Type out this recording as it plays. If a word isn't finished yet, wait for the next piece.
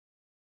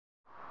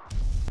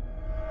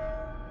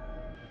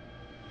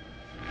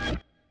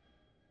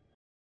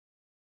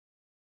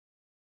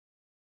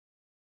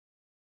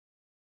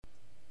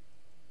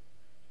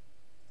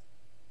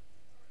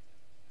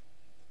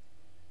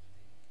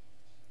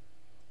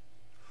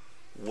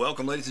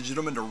Welcome, ladies and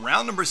gentlemen, to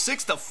round number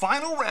 6, the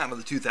final round of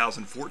the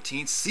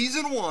 2014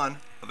 Season 1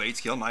 of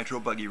 8-Scale Nitro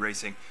Buggy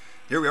Racing.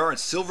 Here we are at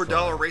Silver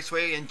Dollar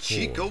Raceway in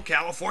Chico,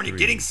 California,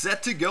 getting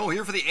set to go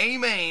here for the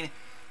A-Main.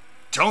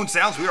 Tone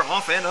sounds, we are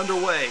off and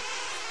underway.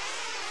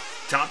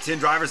 Top 10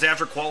 drivers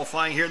after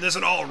qualifying here. This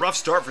is all a rough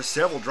start for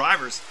several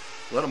drivers.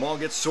 Let them all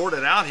get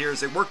sorted out here as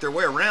they work their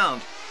way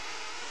around.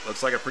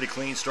 Looks like a pretty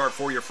clean start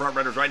for your front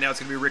runners. Right now it's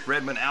going to be Rick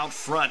Redmond out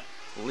front.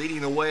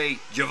 Leading the way,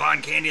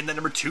 Javon Candy in the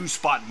number 2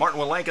 spot. Martin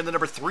Walanka in the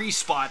number 3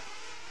 spot.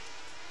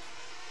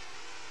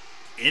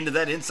 Into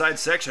that inside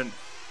section.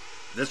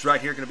 This right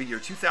here going to be your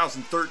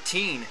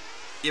 2013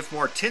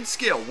 IFMAR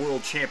 10-scale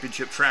World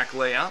Championship track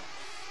layout.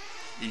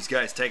 These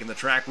guys taking the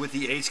track with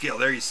the 8-scale.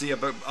 There you see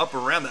up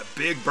around that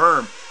big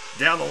berm.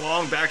 Down the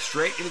long back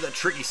straight into that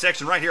tricky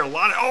section right here. A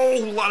lot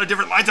of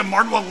different lines. And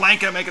Martin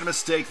Walanka making a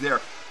mistake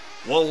there.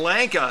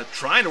 Walanka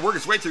trying to work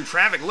his way through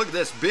traffic. Look at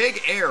this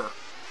big air.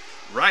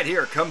 Right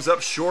here, comes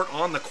up short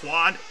on the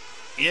quad,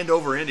 end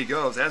over end he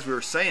goes. As we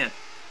were saying,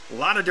 a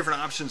lot of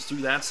different options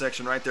through that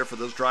section right there for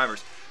those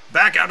drivers.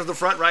 Back out to the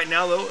front right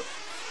now, though,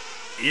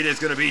 it is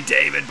going to be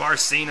David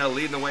Barcina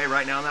leading the way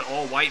right now in that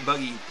all-white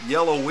buggy,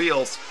 yellow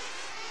wheels.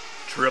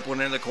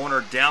 Tripling in the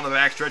corner, down the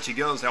back stretch he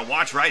goes. Now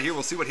watch right here,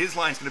 we'll see what his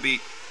line's going to be.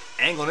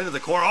 Angling into the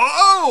corner,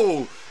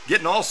 oh!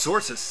 Getting all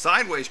sorts of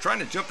sideways, trying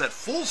to jump that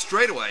full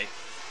straightaway.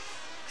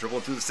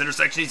 Tripling through the center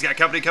section, he's got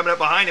company coming up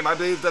behind him. I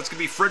believe that's going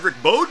to be Frederick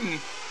Bowden.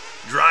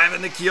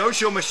 Driving the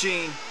Kyosho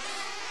machine.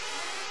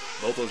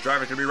 Both those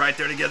drivers going to be right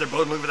there together.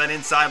 Bowden looking for that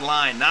inside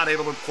line. Not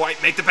able to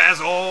quite make the pass.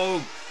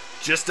 Oh,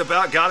 just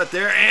about got it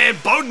there.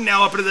 And Bowden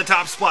now up into the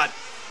top spot.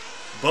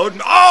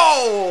 Bowden,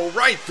 oh,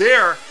 right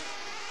there.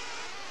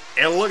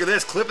 And look at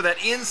this, clipping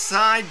that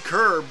inside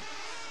curb.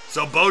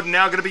 So Bowden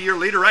now going to be your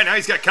leader right now.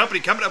 He's got company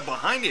coming up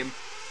behind him.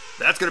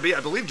 That's going to be, I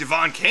believe,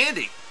 Javon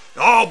Candy.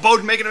 Oh,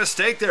 Bowden making a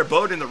mistake there.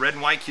 Bowden in the red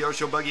and white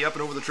Kyosho buggy up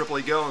and over the triple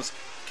he goes.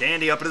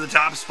 Candy up into the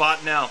top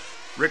spot now.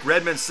 Rick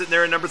Redmond sitting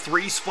there in number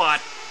 3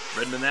 spot.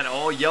 Redmond, that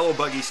all yellow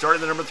buggy, started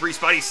in the number 3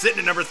 spot. He's sitting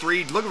at number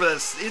 3, looking for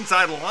that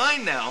inside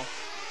line now.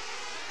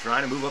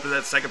 Trying to move up to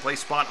that second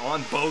place spot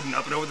on Bowden.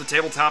 Up and over the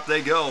tabletop they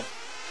go.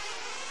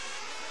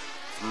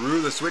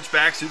 Through the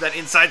switchbacks, through that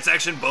inside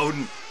section.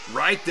 Bowden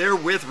right there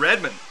with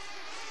Redmond.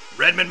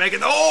 Redmond making,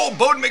 oh,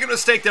 Bowden making a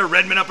mistake there.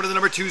 Redmond up into the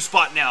number 2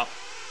 spot now.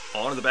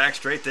 On the back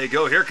straight they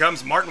go. Here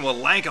comes Martin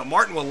Walanka.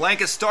 Martin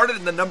Walanka started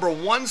in the number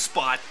 1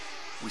 spot.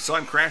 We saw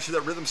him crash through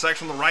that rhythm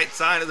section on the right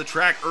side of the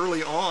track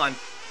early on.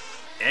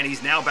 And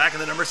he's now back in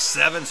the number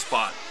 7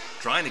 spot.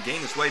 Trying to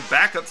gain his way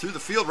back up through the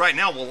field right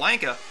now.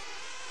 Walanka,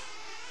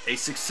 a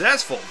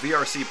successful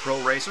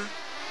VRC-Pro racer.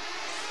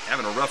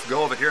 Having a rough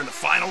go of it here in the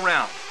final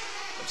round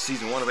of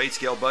Season 1 of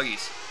 8-Scale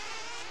Buggies.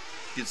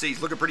 You can see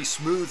he's looking pretty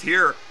smooth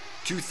here.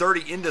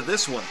 230 into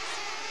this one.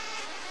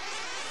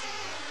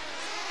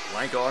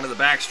 Walanka onto the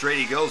back straight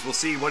he goes. We'll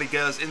see what he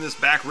does in this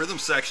back rhythm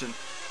section.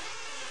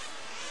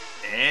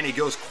 And he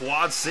goes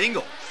quad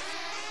single.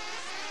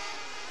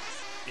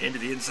 Into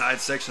the inside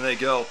section they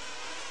go.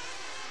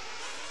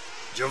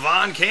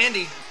 Javon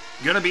Candy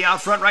going to be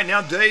out front right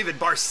now. David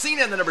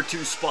Barcina in the number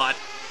 2 spot.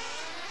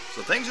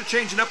 So things are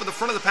changing up at the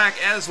front of the pack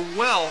as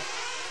well.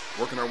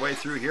 Working our way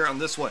through here on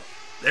this one.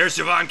 There's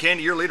Javon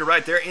Candy, your leader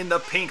right there in the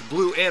pink,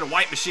 blue, and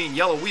white machine.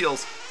 Yellow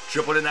wheels.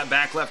 Tripled in that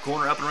back left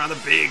corner, up and around the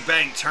big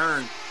bank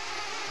turn.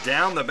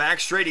 Down the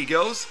back straight he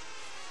goes.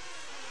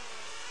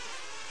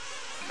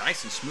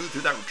 Nice and smooth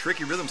through that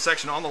tricky rhythm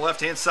section on the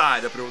left-hand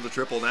side. Up and over the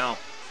triple now.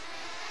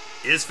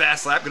 His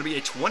fast lap going to be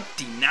a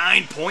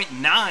 29.9.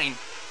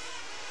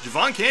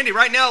 Javon Candy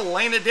right now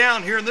laying it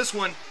down here in this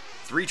one.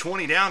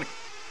 320 down.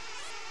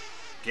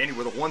 Candy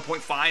with a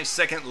 1.5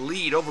 second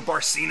lead over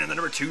Barcina in the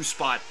number 2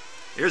 spot.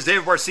 Here's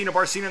David Barcina.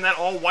 Barcina in that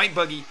all-white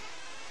buggy.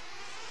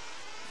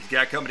 He's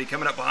got company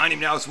coming up behind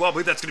him now as well. I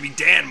believe that's going to be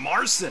Dan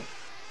Marson.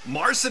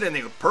 Marson in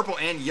the purple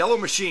and yellow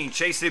machine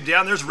chasing him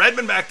down. There's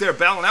Redmond back there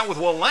battling out with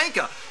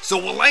Walanka. So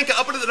Walanka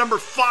up into the number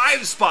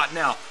 5 spot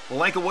now.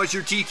 Walanka was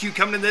your TQ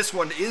coming in this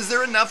one. Is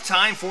there enough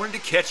time for him to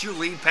catch your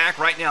lead pack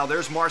right now?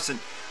 There's Marson.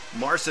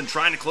 Marson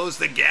trying to close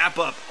the gap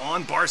up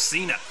on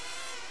Barcina.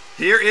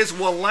 Here is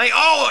Walanka.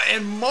 Oh,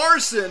 and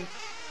Marson,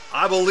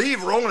 I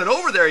believe, rolling it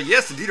over there.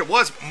 Yes, indeed it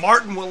was.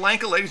 Martin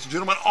Walanka, ladies and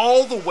gentlemen,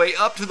 all the way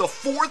up to the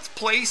 4th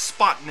place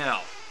spot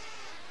now.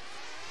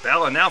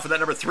 Battling now for that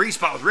number 3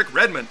 spot with Rick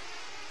Redmond.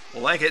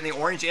 Walanka in the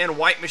orange and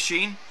white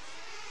machine.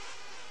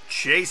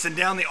 Chasing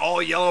down the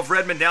all-yellow of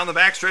Redmond down the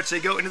backstretch. They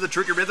go into the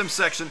tricky rhythm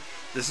section.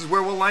 This is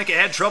where Walanka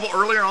had trouble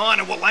earlier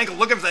on, and Walanka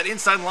looking for that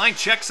inside line.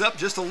 Checks up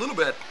just a little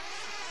bit.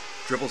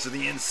 Triples to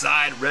the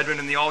inside. Redmond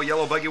in the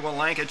all-yellow buggy.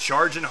 Walanka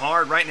charging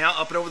hard right now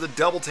up and over the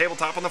double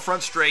tabletop on the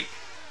front straight.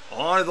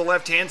 On to the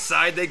left-hand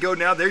side they go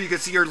now. There you can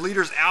see your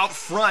leaders out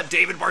front.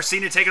 David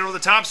Barcina taking over the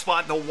top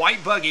spot. The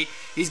white buggy.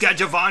 He's got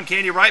Javon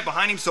Candy right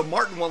behind him. So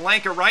Martin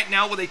Walanka right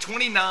now with a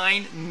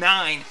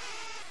 29.9.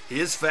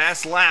 His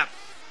fast lap.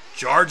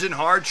 Charging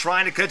hard,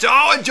 trying to catch.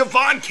 Oh, and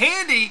Javon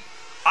Candy.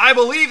 I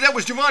believe that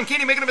was Javon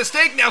Candy making a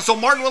mistake now. So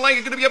Martin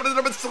Walanka going to be up to the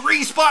number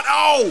 3 spot.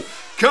 Oh,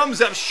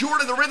 comes up short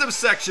of the rhythm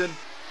section.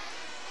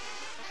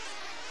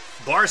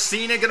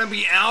 Barcina going to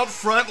be out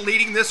front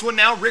leading this one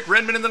now. Rick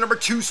Redmond in the number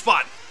 2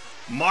 spot.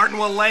 Martin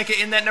Walenka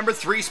in that number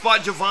 3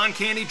 spot. Javon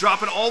Candy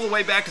dropping all the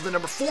way back to the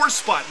number 4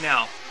 spot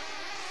now.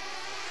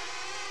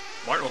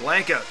 Martin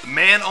Walenka, the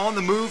man on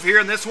the move here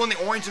in this one.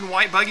 The orange and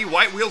white buggy,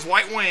 white wheels,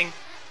 white wing.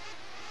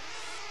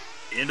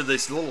 Into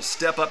this little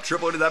step-up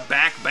triple into that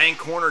back bank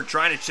corner,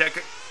 trying to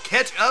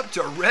catch up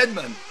to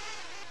Redmond.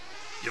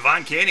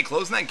 Javon Candy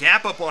closing that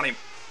gap up on him.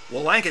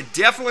 Walenka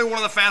definitely one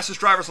of the fastest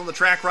drivers on the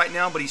track right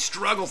now, but he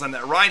struggles on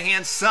that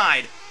right-hand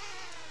side.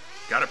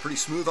 Got it pretty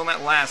smooth on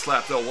that last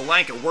lap, though.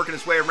 Walenka working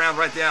his way around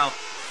right now.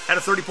 Had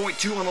a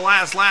 30.2 on the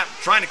last lap,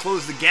 trying to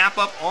close the gap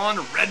up on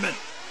Redmond.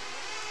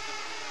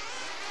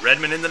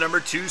 Redmond in the number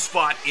 2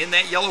 spot in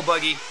that yellow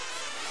buggy.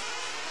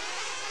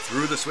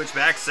 Through the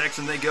switchback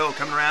section they go,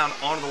 coming around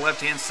onto the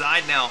left-hand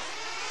side now.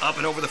 Up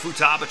and over the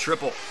Futaba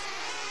triple.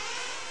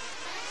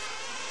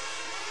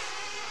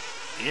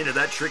 Into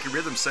that tricky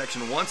rhythm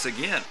section once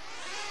again.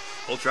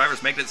 Both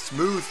drivers making it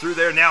smooth through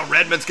there. Now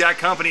Redmond's got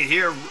company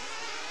here.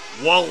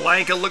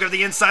 Walenka looking at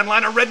the inside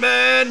line of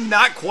Redmond.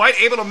 Not quite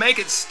able to make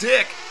it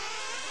stick.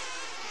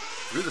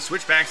 Through the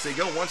switchbacks they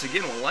go once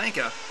again.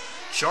 Walenka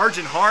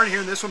charging hard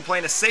here in this one,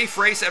 playing a safe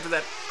race after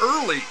that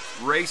early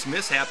race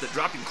mishap that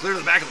dropped him clear to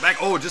the back of the back.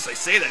 Oh, just I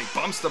say that, he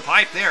bumps the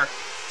pipe there,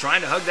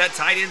 trying to hug that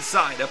tight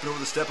inside. Up and over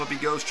the step up he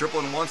goes,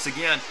 tripling once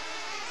again.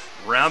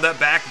 Around that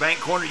back bank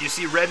corner, you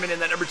see Redmond in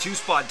that number 2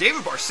 spot.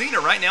 David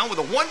Barcina right now with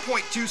a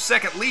 1.2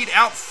 second lead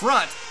out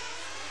front.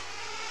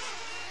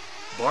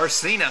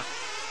 Barcina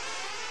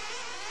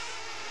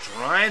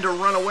trying to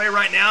run away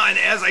right now, and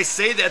as I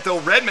say that,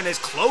 though, Redmond has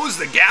closed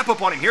the gap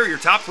up on him. Here are your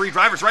top 3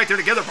 drivers right there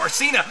together.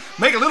 Barcina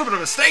make a little bit of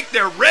a mistake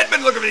there.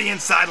 Redmond looking for the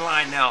inside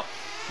line now.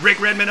 Rick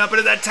Redmond up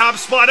into that top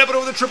spot, up and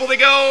over the triple they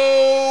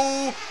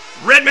go.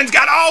 Redmond's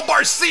got,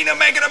 Barcina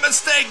making a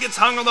mistake. Gets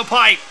hung on the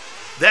pipe.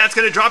 That's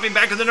going to drop him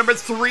back to the number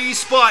 3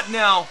 spot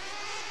now.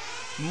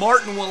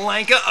 Martin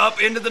Walenka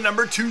up into the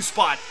number 2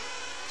 spot.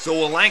 So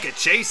Walenka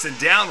chasing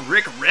down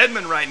Rick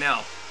Redmond right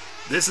now.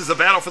 This is a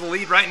battle for the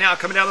lead right now,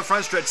 coming down the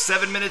front stretch,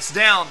 7 minutes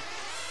down.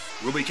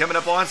 We'll be coming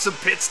up on some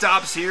pit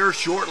stops here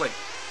shortly.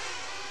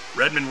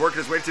 Redmond working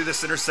his way through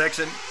this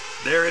intersection.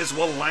 There is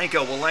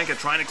Walenka. Walenka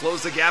trying to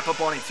close the gap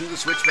up on him. Through the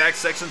switchback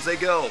sections they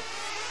go.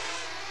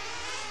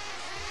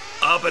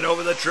 Up and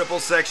over the triple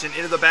section,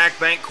 into the back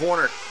bank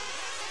corner.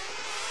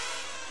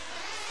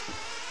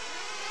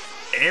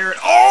 Aaron,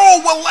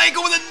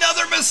 Walenka with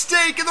another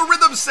mistake in the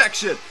rhythm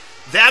section.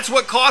 That's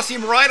what cost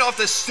him right off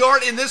the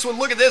start in this one.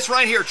 Look at this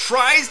right here.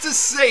 Tries to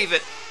save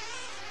it.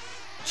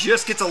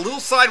 Just gets a little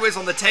sideways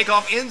on the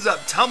takeoff. Ends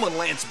up tumbling.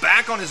 Lands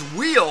back on his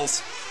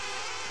wheels.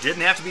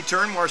 Didn't have to be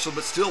turn marshaled,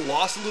 but still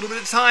lost a little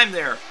bit of time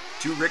there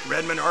to Rick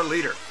Redmond, our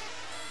leader.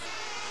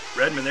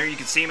 Redmond there, you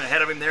can see him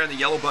ahead of him there in the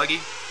yellow buggy.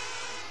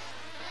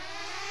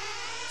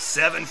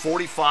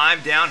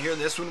 7:45 down here in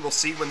this one. We'll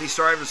see when these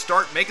drivers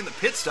start making the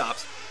pit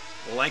stops.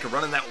 Walenka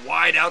running that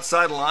wide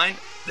outside line.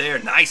 There,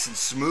 nice and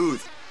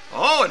smooth.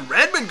 And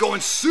Redmond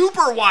going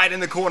super wide in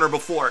the corner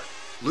before.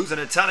 Losing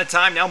a ton of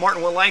time. Now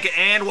Martin Walenka,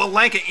 and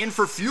Walenka in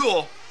for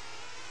fuel.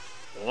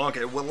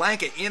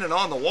 Walenka in and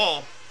on the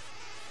wall.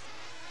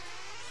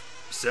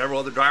 Several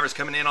other drivers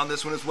coming in on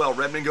this one as well.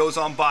 Redmond goes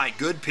on by.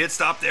 Good pit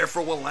stop there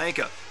for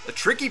Walenka. A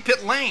tricky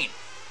pit lane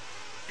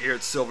here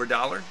at Silver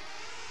Dollar.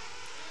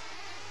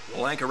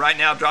 Walenka right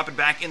now dropping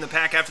back in the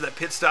pack after that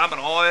pit stop, and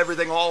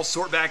everything all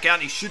sort back out,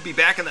 and he should be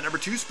back in the number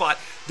 2 spot,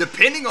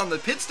 depending on the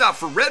pit stop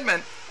for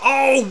Redmond.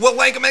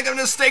 Walenka making a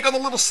mistake on the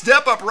little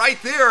step up right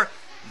there.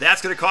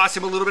 That's going to cost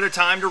him a little bit of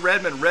time to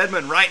Redmond.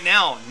 Redmond right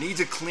now needs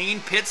a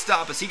clean pit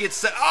stop as he gets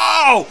set.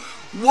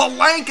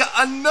 Walenka,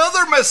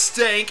 another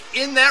mistake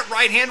in that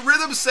right-hand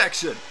rhythm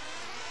section.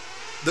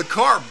 The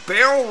car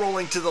barrel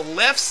rolling to the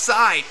left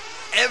side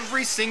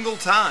every single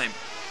time.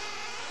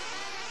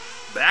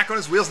 Back on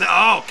his wheels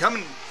now.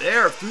 Coming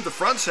there through the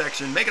front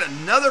section, making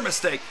another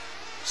mistake.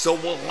 So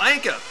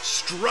Walenka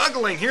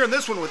struggling here in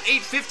this one with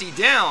 8:50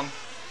 down.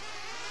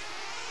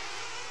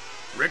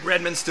 Rick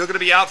Redmond still going to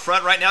be out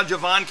front right now.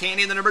 Javon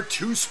Candy in the number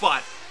 2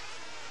 spot.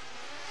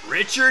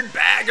 Richard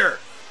Bagger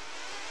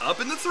up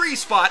in the 3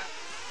 spot.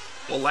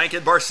 Walenka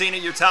and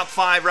Barcina, your top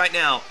 5 right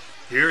now.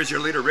 Here's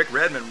your leader, Rick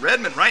Redmond.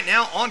 Redmond right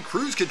now on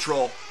cruise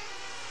control.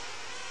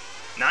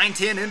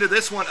 9:10 into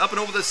this one. Up and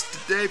over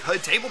the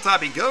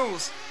tabletop he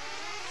goes.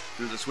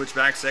 Through the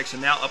switchback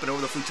section now, up and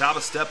over the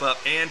Futaba step up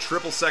and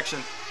triple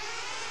section.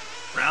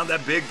 Around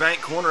that big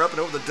bank corner, up and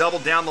over the double,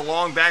 down the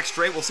long back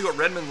straight. We'll see what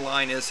Redmond's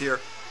line is here.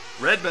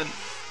 Redmond,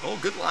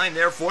 good line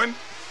there for him.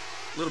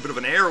 A little bit of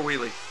an air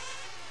wheelie.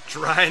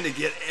 Trying to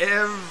get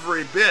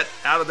every bit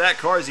out of that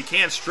car as he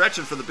can,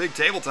 stretching for the big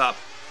tabletop.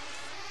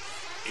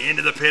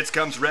 Into the pits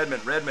comes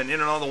Redmond. Redmond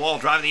in and on the wall,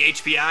 driving the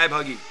HPI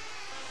buggy.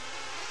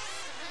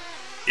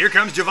 Here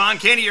comes Javon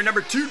Candy, your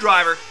number 2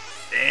 driver.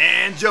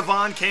 And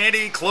Javon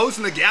Candy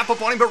closing the gap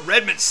up on him, but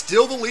Redmond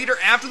still the leader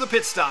after the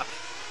pit stop.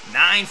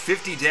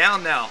 9:50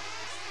 down now.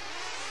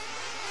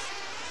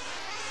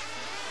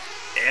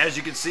 As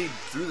you can see,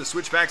 through the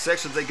switchback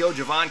sections they go.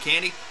 Javon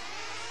Candy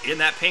in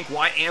that pink,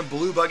 white, and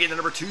blue buggy in the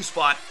number 2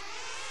 spot.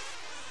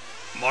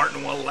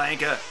 Martin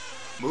Walenka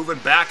Moving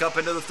back up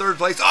into the third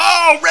place.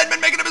 Oh,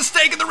 Redmond making a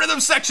mistake in the rhythm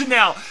section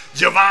now.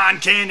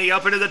 Javon Candy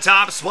up into the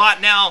top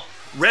spot now.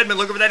 Redmond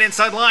looking for that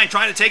inside line,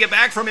 trying to take it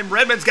back from him.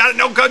 Redmond's got it.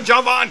 No good.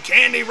 Javon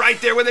Candy right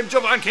there with him.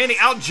 Javon Candy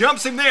out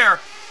jumps him there.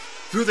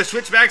 Through the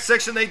switchback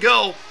section they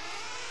go.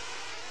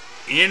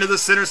 Into the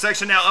center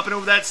section now, up and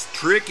over that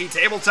tricky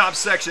tabletop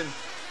section.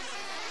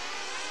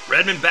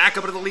 Redmond back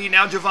up into the lead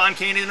now. Javon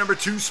Candy, the number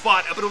 2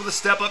 spot, up and over the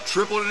step-up,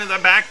 triple into the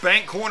back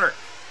bank corner.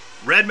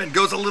 Redmond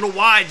goes a little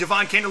wide.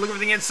 Javon Candy looking for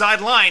the inside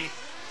line.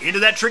 Into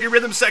that tricky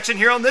rhythm section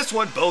here on this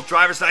one. Both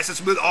drivers nice and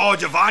smooth. Oh,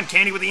 Javon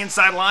Candy with the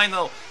inside line,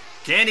 though.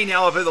 Candy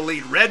now up in the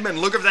lead. Redmond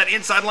looking for that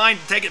inside line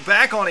to take it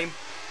back on him.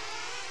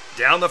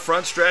 Down the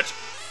front stretch.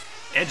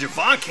 And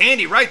Javon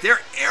Candy right there,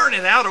 airing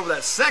it out over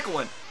that second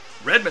one.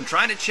 Redmond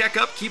trying to check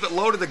up, keep it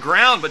low to the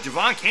ground, but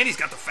Javon Candy's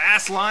got the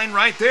fast line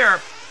right there.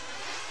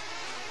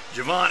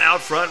 Javon out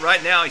front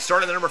right now. He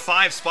started the number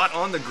 5 spot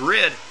on the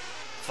grid.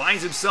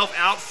 Finds himself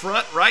out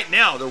front right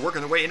now. They're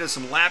working their way into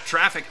some lap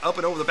traffic. Up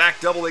and over the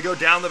back double. They go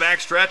down the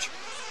back stretch.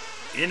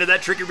 Into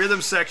that tricky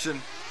rhythm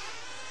section.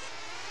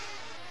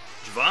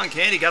 Javon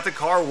Candy got the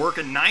car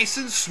working nice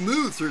and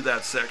smooth through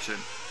that section.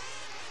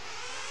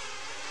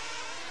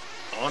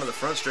 Onto the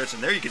front stretch.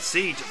 And there you can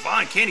see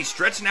Javon Candy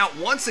stretching out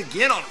once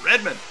again on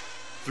Redmond.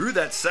 Through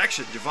that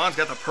section. Javon's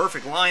got the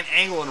perfect line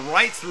angling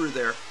right through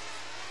there.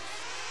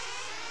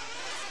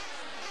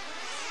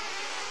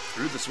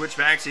 Through the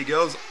switchbacks he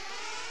goes.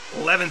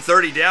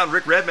 11:30 down.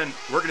 Rick Redmond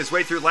working his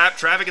way through lap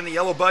traffic in the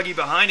yellow buggy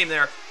behind him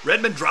there.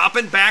 Redmond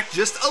dropping back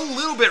just a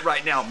little bit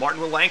right now.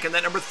 Martin Willank in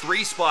that number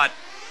 3 spot.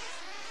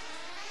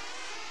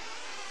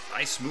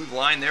 Nice smooth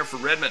line there for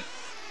Redmond.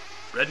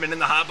 Redmond in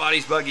the hot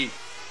bodies buggy.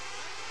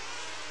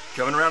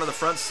 Coming around to the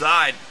front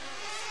side.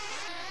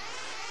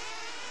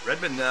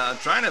 Redmond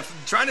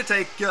trying to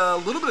take a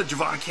little bit of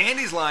Javon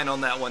Candy's line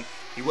on that one.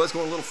 He was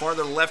going a little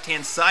farther to the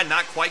left-hand side,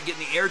 not quite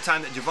getting the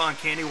airtime that Javon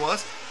Candy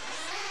was.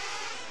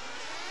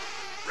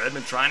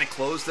 Redmond trying to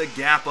close the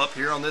gap up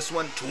here on this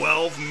one.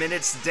 12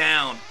 minutes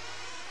down.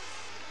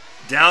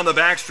 Down the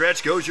back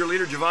stretch goes your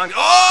leader, Javon.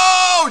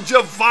 Oh,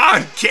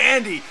 Javon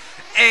Candy.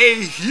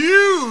 A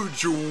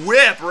huge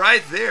whip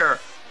right there.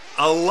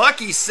 A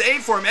lucky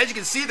save for him. As you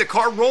can see, the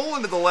car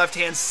rolling to the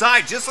left-hand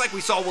side, just like we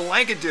saw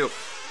Willanka do.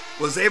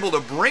 Was able to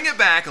bring it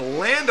back,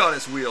 land on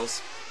his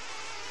wheels.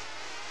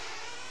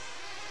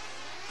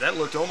 That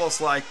looked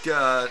almost like doing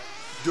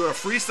a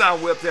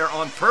freestyle whip there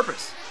on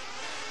purpose.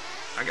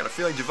 I got a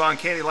feeling Javon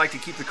Candy liked to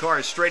keep the car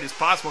as straight as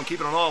possible and keep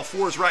it on all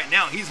fours right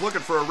now. He's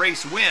looking for a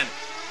race win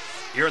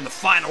here in the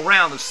final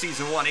round of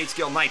Season 1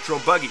 8-Scale Nitro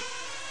Buggy.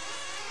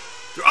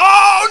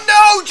 Oh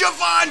no,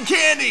 Javon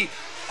Candy!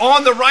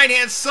 On the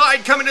right-hand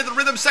side, coming to the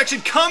rhythm section,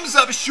 comes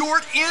up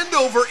short, end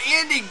over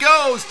end he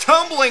goes,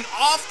 tumbling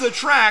off the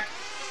track.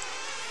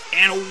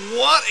 And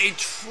what a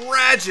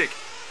tragic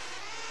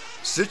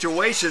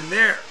situation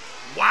there.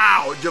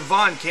 Wow,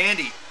 Javon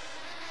Candy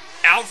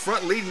out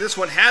front leading this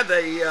one. Had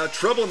the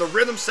trouble in the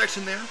rhythm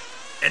section there.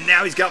 And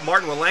now he's got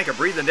Martin Willanka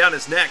breathing down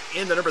his neck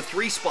in the number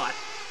 3 spot.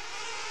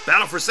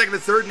 Battle for second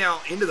and third now.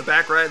 Into the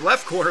back right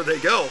left corner they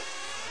go.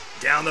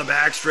 Down the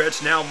back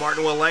stretch now.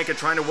 Martin Willanka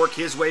trying to work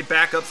his way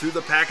back up through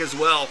the pack as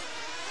well.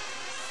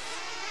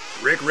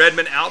 Rick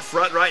Redmond out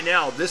front right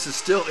now. This is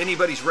still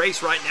anybody's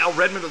race right now.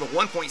 Redmond with a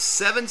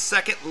 1.7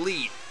 second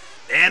lead.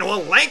 And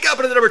Willanka up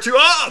into the number 2.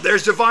 Oh,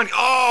 there's Javon.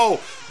 Oh,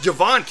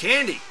 Javon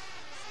Candy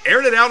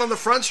airing it out on the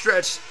front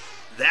stretch.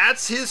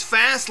 That's his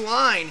fast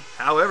line.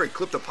 However, he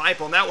clipped the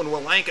pipe on that one.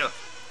 Willanka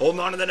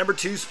holding on to the number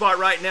 2 spot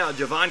right now.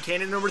 Javon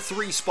Candy number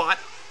 3 spot.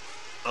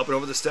 Up and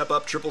over the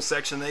step-up triple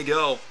section they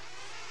go.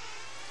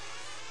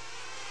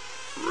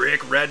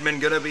 Rick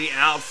Redmond going to be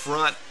out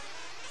front.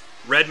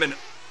 Redmond,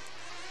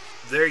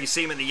 there you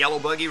see him in the yellow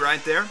buggy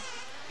right there.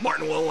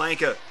 Martin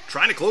Willanka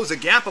trying to close the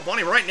gap up on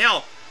him right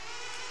now.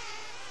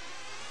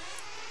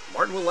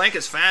 Martin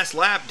Willanka's fast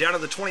lap down to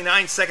the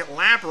 29-second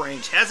lap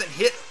range. Hasn't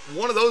hit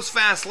one of those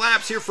fast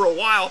laps here for a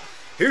while.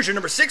 Here's your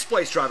number 6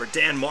 place driver,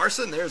 Dan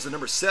Marson. There's the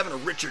number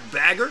 7, Richard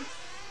Bagger.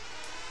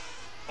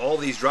 All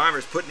these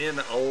drivers putting in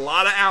a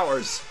lot of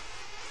hours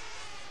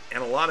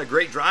and a lot of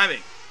great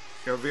driving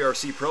here on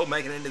VRC-Pro,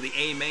 making it into the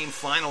A main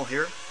final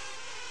here.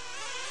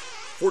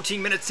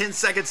 14 minutes, 10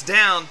 seconds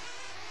down.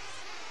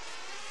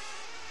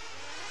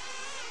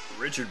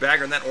 Richard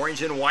Bagger in that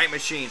orange and white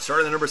machine.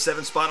 Started the number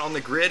 7 spot on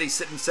the grid. He's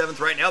sitting 7th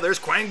right now. There's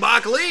Quang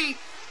Bok Lee.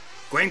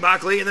 Quang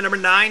Bok Lee in the number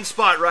 9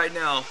 spot right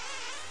now.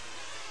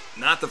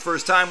 Not the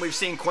first time we've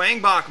seen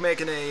Quang Bok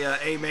making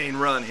a main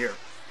run here.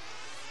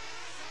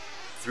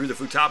 Through the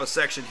Futaba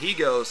section he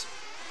goes.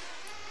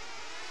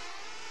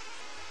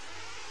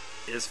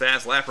 His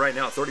fast lap right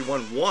now,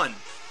 31.1.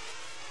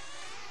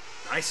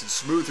 Nice and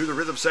smooth through the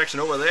rhythm section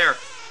over there.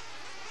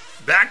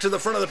 Back to the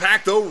front of the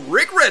pack though,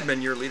 Rick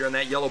Redmond, your leader in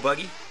that yellow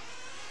buggy.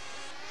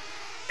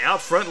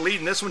 Out front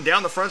leading this one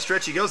down the front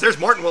stretch he goes. There's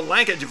Martin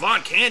Willanka and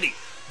Javon Candy.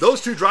 Those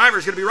two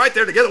drivers going to be right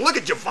there together. Look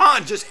at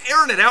Javon just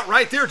airing it out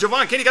right there.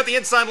 Javon Candy got the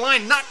inside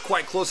line. Not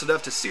quite close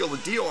enough to seal the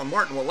deal on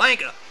Martin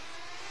Willanka.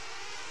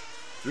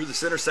 Through the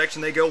center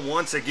section they go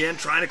once again,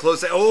 trying to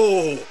close that.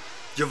 Oh,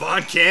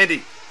 Javon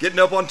Candy getting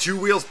up on two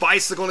wheels,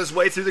 bicycling his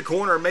way through the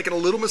corner, making a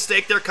little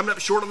mistake there, coming up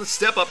short on the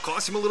step up,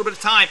 cost him a little bit of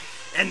time.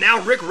 And now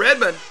Rick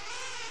Redmond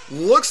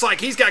looks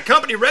like he's got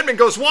company. Redmond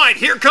goes wide.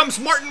 Here comes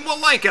Martin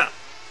Walenka.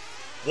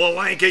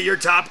 Walenka, your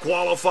top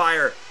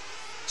qualifier.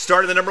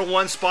 Started the number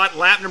 1 spot.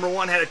 Lap number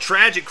 1 had a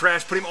tragic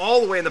crash, put him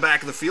all the way in the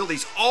back of the field.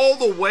 He's all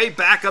the way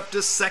back up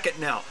to second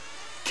now.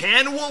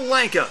 Can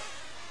Walenka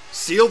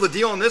seal the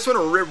deal on this one,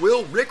 or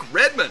will Rick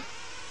Redmond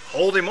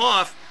hold him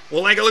off?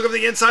 Walenka look over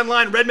the inside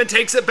line. Redmond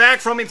takes it back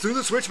from him through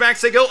the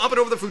switchbacks. They go up and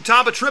over the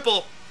Futaba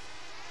triple.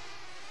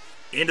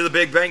 Into the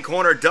big bank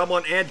corner,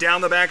 doubling and down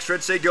the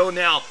backstretch they go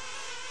now.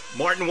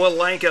 Martin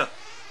Walenka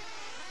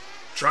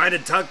trying to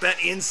tuck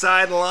that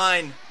inside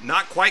line.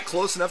 Not quite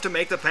close enough to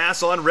make the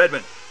pass on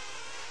Redmond.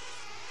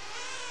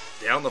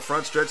 Down the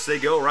front stretch they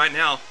go right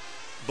now.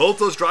 Both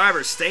those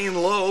drivers staying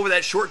low over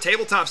that short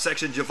tabletop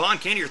section. Javon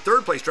Candy, your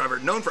third place driver,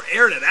 known for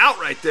airing it out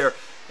right there.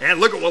 And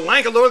look at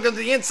Walenka looking at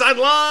the inside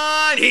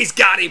line. He's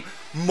got him.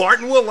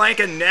 Martin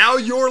Walenka, now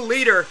your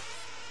leader.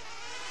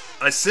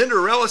 A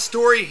Cinderella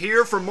story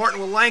here for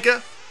Martin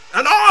Walenka.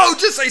 And oh,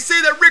 just I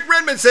say that, Rick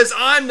Redmond says,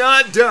 I'm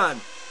not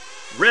done.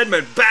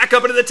 Redmond back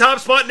up into the top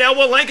spot. Now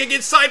Walenka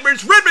gets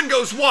sideburns. Redmond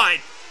goes wide.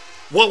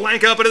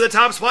 Walenka up into the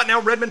top spot.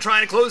 Now Redmond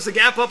trying to close the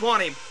gap up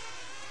on him.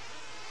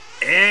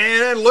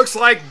 And it looks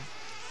like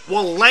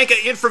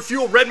Walenka in for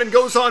fuel. Redmond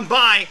goes on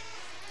by.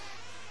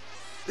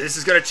 This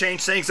is going to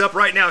change things up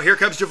right now. Here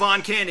comes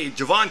Javon Candy.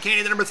 Javon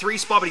Candy, the number 3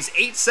 spot, but he's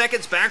 8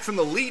 seconds back from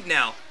the lead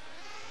now.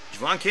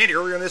 Javon Candy,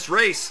 earlier in this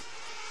race,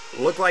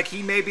 looked like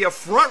he may be a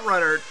front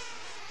runner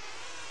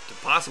to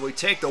possibly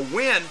take the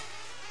win.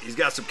 He's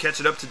got some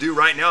catching up to do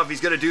right now if he's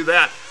going to do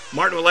that.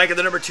 Martin Walenka,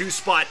 the number 2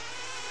 spot,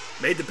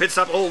 made the pit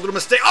stop. Oh, a little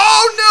mistake.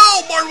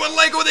 Oh, no! Martin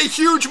Walenka with a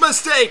huge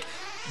mistake.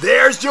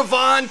 There's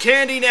Javon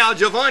Candy now.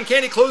 Javon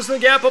Candy closing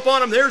the gap up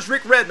on him. There's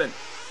Rick Redmond.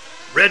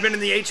 Redmond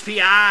in the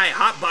HPI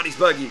Hot Bodies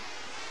buggy.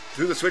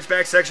 Through the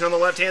switchback section on the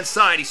left-hand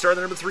side. He started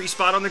the number 3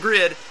 spot on the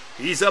grid.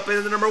 He's up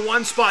into the number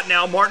 1 spot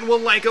now. Martin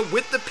Walenka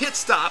with the pit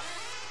stop.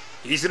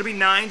 He's going to be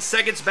 9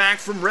 seconds back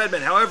from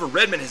Redmond. However,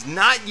 Redmond has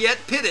not yet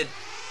pitted.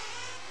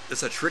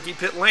 It's a tricky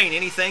pit lane.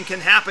 Anything can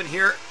happen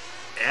here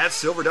at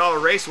Silver Dollar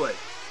Raceway.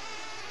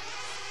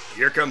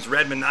 Here comes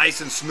Redmond,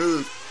 nice and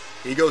smooth.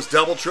 He goes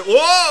double, triple.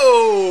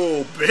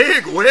 Whoa!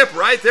 Big whip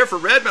right there for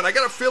Redmond. I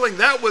got a feeling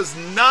that was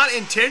not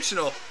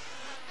intentional.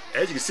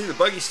 As you can see, the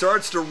buggy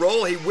starts to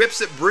roll. He whips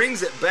it,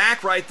 brings it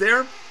back right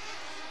there.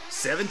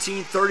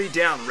 17:30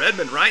 down.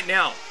 Redmond right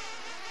now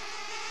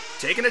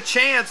taking a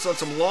chance on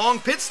some long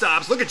pit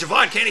stops. Look at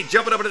Javon Candy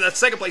jumping up into that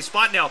second place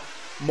spot now.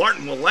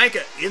 Martin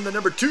Walenka in the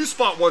number 2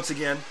 spot once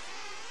again.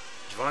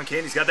 Javon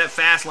Candy's got that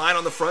fast line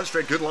on the front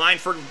straight. Good line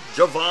for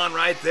Javon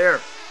right there.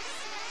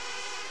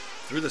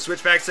 Through the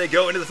switchbacks they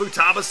go into the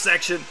Futaba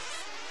section.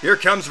 Here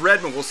comes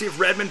Redmond. We'll see if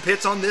Redmond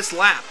pits on this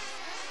lap.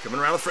 Coming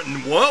around the front.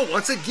 And whoa,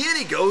 once again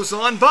he goes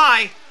on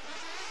by.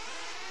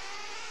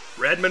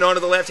 Redmond onto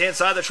the left-hand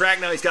side of the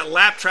track now. He's got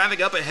lap traffic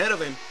up ahead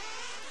of him.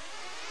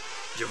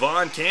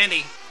 Javon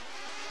Candy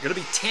going to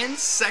be 10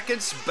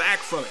 seconds back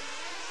from it.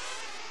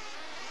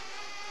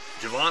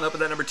 Javon up at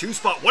that number 2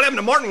 spot. What happened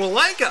to Martin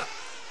Walenka?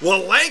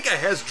 Walenka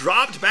has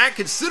dropped back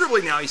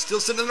considerably now. He's still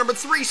sitting in the number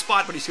 3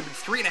 spot, but he's going to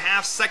be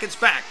 3.5 seconds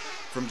back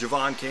from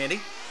Javon Candy.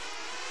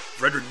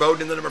 Frederick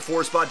Bowden in the number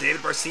 4 spot.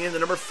 David Barcia in the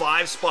number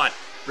 5 spot.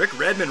 Rick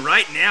Redmond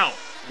right now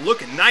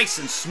looking nice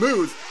and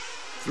smooth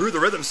through the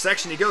rhythm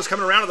section. He goes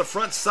coming around to the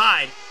front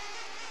side.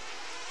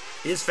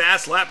 His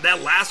fast lap,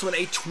 that last one,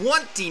 a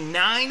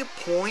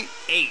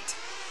 29.8.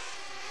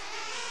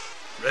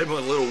 Redmond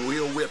with a little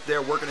wheel whip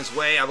there working his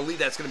way. I believe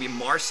that's going to be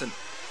Marson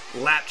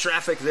lap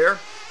traffic there.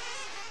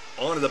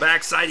 Onto the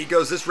backside he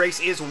goes. This race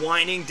is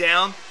winding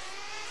down.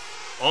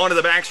 Onto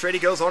the back straight he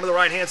goes. Onto the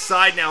right-hand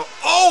side now.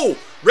 Oh!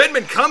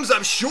 Redmond comes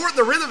up short in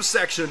the rhythm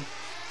section.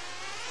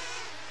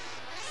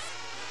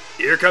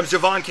 Here comes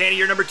Javon Candy,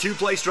 your number 2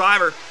 place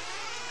driver.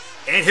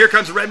 And here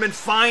comes Redmond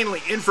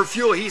finally in for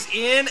fuel. He's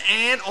in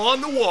and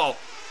on the wall.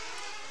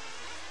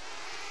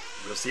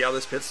 We'll see how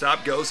this pit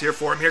stop goes here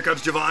for him. Here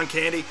comes Javon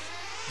Candy.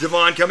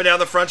 Javon coming down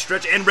the front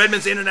stretch, and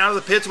Redmond's in and out of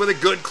the pits with a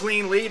good,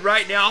 clean lead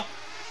right now.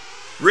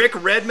 Rick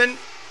Redmond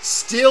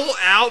still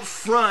out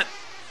front.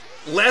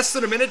 Less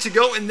than a minute to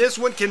go in this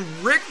one.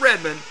 Can Rick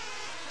Redmond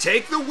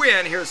take the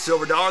win here at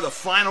Silver Dollar, the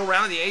final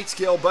round of the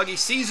 8-scale buggy,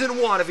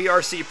 Season 1 of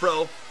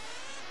VRC-Pro?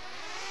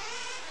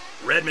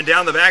 Redmond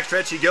down the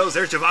backstretch he goes.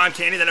 There's Javon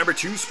Candy, the number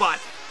 2 spot.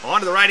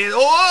 Onto the right hand.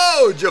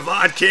 Oh,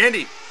 Javon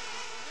Candy.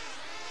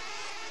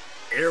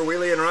 Air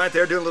wheeling right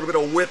there, doing a little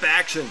bit of whip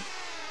action.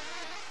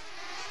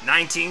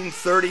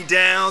 19:30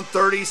 down,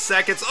 30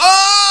 seconds.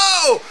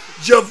 Oh!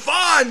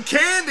 Javon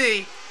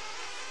Candy!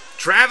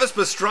 Travis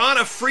Pastrana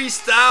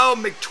freestyle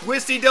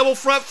McTwisty double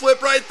front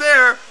flip right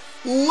there.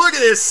 Look at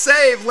this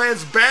save.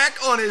 Lands back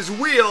on his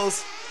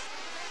wheels.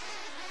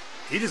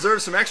 He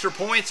deserves some extra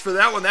points for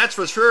that one, that's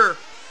for sure.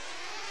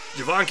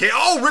 Javon Candy.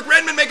 Oh, Rick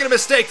Redmond making a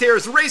mistake there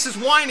as the race is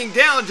winding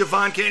down.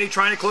 Javon Candy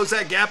trying to close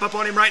that gap up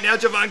on him right now.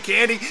 Javon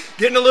Candy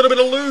getting a little bit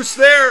of loose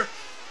there.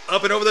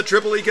 Up and over the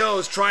triple he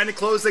goes, trying to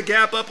close the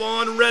gap up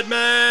on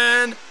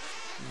Redmond.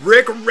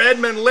 Rick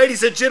Redmond,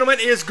 ladies and gentlemen,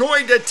 is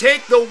going to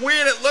take the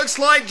win. It looks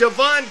like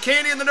Javon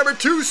Candy in the number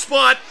 2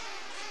 spot.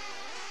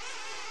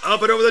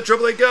 Up and over the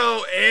triple they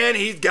go, and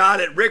he's got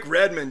it. Rick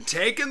Redmond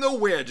taking the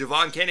win.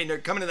 Javon Candy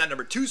coming in that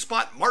number 2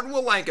 spot. Martin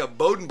Walanka,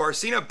 Bowden,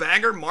 Barcina,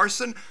 Bagger,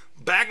 Marson,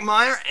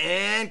 Backmeyer,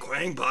 and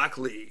Quang Bach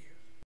Lee.